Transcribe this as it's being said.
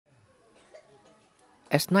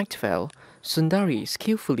As night fell, Sundari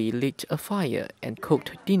skillfully lit a fire and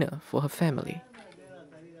cooked dinner for her family.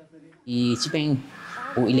 这边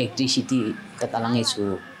有 electricity 个大人的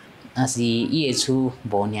厝，但是伊的厝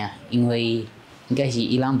无呢，因为应该是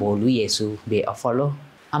伊人无钱的厝，袂 afford 咯。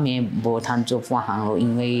暗暝无通做半行咯，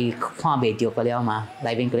因为看袂着个了嘛，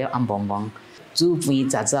内面个了暗梆梆。煮饭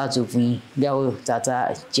早早煮饭，了早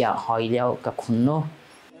早食，好了甲困咯。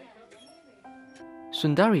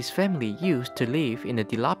 Sundari's family used to live in a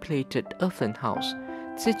dilapidated earthen house.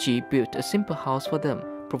 Tzu Chi built a simple house for them,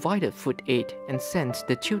 provided food aid, and sent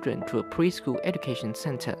the children to a preschool education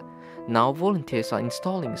center. Now volunteers are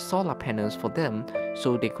installing solar panels for them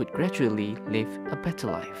so they could gradually live a better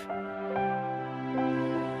life.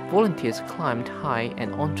 Volunteers climbed high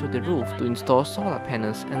and onto the roof to install solar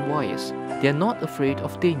panels and wires. They are not afraid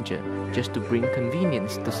of danger, just to bring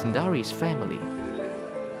convenience to Sundari's family.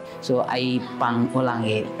 So I 帮我人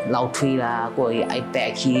嘅楼梯啦，过去 I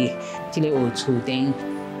爬去，这里有厝顶，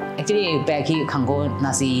这里爬去看过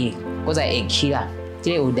那是我在下去啦，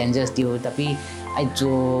这里有 danger 掉，特别 I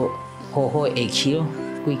做好好下去咯，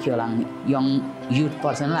几个人用 youth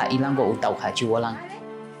person 啦，伊人个有斗下去我人。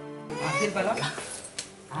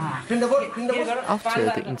 After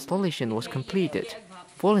the installation was completed,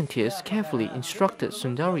 volunteers carefully instructed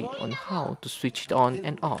Sundari on how to switch it on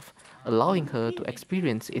and off, allowing her to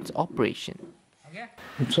experience its operation.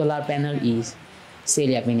 Solar panel is 4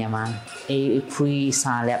粒嘅嘛，佢開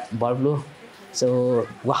3粒 bulb 咯，所以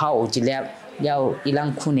我好有一粒，了伊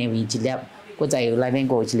人困嘅位一粒，我再有內面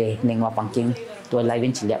個一個另外房間，多內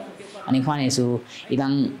面一粒，安尼看嘅時候，伊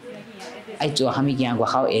人愛做蝦米件，我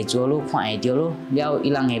好會做咯，看會到咯，了伊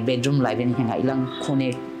人嘅 bedroom 內面，伊人困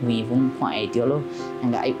嘅位方看會到咯，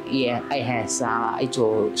愛下衫愛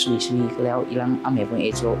做水，了伊人暗暝方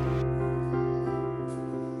會做。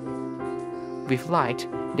 With light,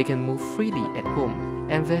 they can move freely at home,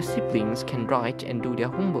 and their siblings can write and do their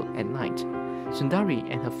homework at night. Sundari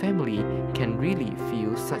and her family can really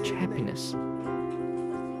feel such happiness.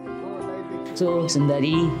 So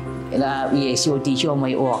Sundari 啦，伊小弟小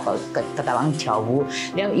妹學個大人跳舞，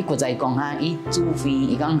了伊個在講下，伊煮飯，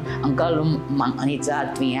伊講uncle lu mang ani cha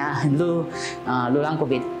tuya lu lu lang ko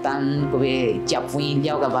betan ko be chập phun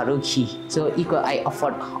leo ka baru khi so伊個ai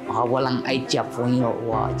afford 我人愛食飯咯，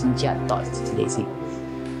哇真正多這些。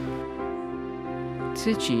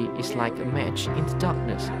 Tzu Chi is like a match in the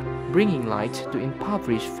darkness, bringing light to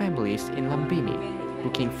impoverished families in Lumbini.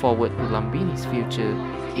 Looking forward to Lumbini's future,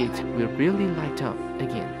 it will really light up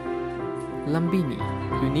again. Lumbini,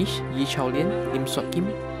 Unish Yi Chaolian, Lim Swat Kim,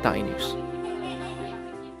 Thai News.